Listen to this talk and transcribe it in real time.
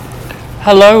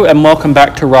Hello and welcome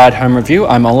back to Ride Home Review.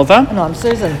 I'm Oliver. And I'm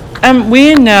Susan. And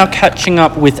we're now catching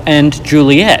up with And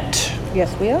Juliet.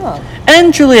 Yes, we are.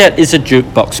 And Juliet is a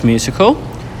jukebox musical.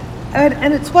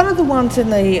 And it's one of the ones in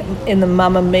the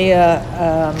Mamma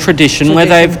Mia tradition where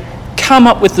they've come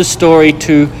up with the story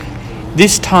to,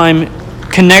 this time,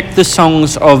 connect the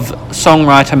songs of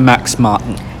songwriter Max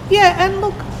Martin. Yeah, and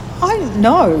look, I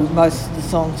know most of the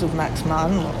songs of Max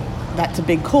Martin. That's a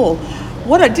big call.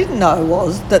 What I didn't know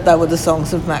was that they were the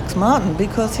songs of Max Martin,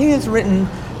 because he has written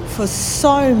for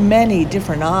so many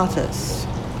different artists.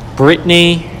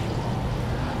 Britney,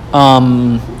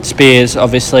 Spears,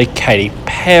 obviously, Katy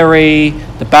Perry,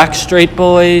 the Backstreet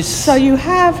Boys. So you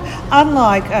have,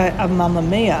 unlike a Mamma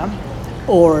Mia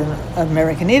or an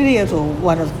American Idiot or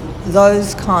one of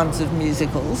those kinds of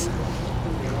musicals,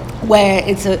 where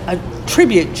it's a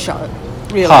tribute show,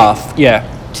 really. Half, yeah.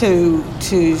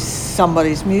 To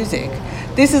somebody's music.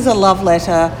 This is a love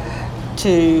letter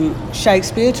to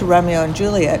Shakespeare, to Romeo and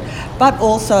Juliet, but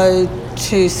also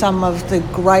to some of the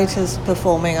greatest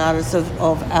performing artists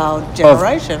of our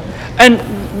generation.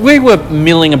 And we were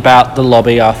milling about the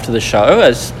lobby after the show,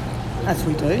 as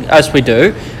we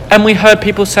do, and we heard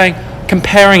people saying,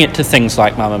 comparing it to things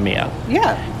like Mamma Mia.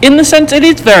 Yeah. In the sense, it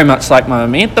is very much like Mamma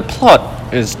Mia. The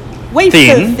plot is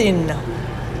thin.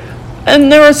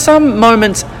 And there are some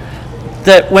moments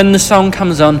that when the song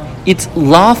comes on, it's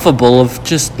laughable of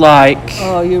just like...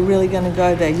 Oh, you're really going to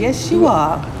go there? Yes, you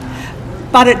are.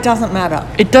 But it doesn't matter.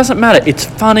 It doesn't matter. It's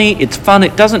funny, it's fun,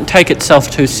 it doesn't take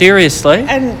itself too seriously.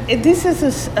 And this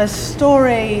is a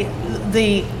story,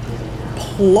 the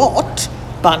plot,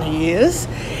 bunny ears,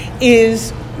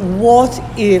 is what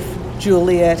if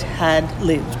Juliet had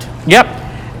lived? Yep.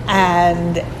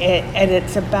 And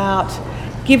it's about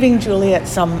giving Juliet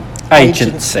some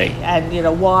agency. And,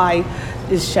 why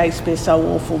is Shakespeare so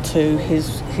awful to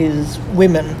his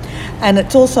women? And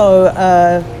it's also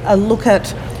a look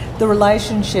at the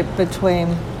relationship between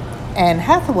Anne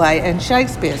Hathaway and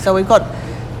Shakespeare. So we've got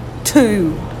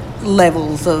two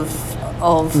levels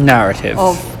of narrative,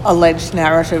 of alleged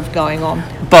narrative going on.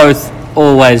 Both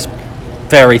always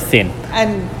very thin.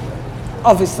 And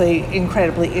obviously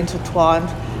incredibly intertwined.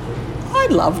 I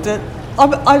loved it.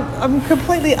 I'm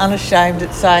completely unashamed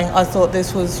at saying I thought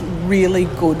this was really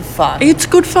good fun. It's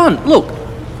good fun. Look.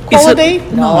 Quality?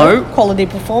 No. Quality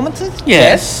performances?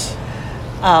 Yes.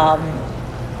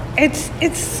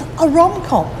 It's a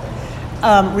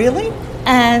rom-com, really.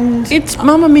 And it's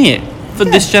Mamma Mia for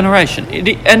this generation.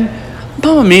 And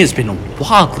Mamma Mia's been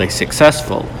wildly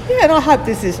successful. Yeah, and I hope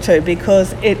this is too,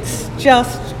 because it's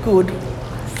just good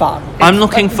fun. I'm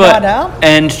looking for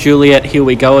And Juliet, Here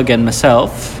We Go Again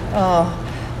myself.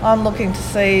 Oh, I'm looking to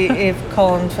see if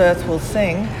Colin Firth will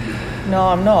sing. No,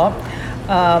 I'm not.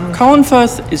 Colin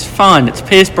Firth is fine. It's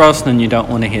Pierce Brosnan you don't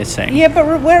want to hear sing. Yeah, but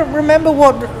remember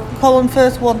what Colin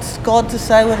Firth wants God to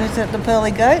say when he's at the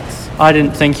pearly gates? I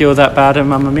didn't think you were that bad at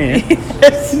Mamma Mia.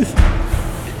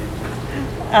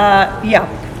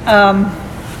 Yes.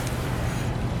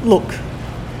 Look,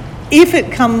 if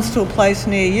it comes to a place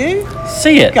near you,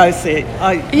 see it. Go see it.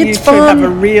 It's you fun. should have a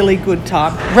really good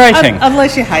time. Rating.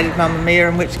 Unless you hated Mamma Mia,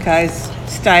 in which case,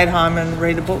 stay at home and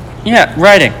read a book. Yeah,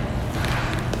 rating.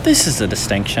 This is a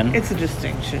distinction. It's a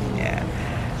distinction, yeah.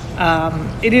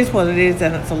 It is what it is,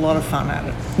 and it's a lot of fun at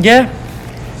it. Yeah.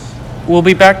 We'll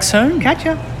be back soon. Catch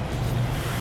ya.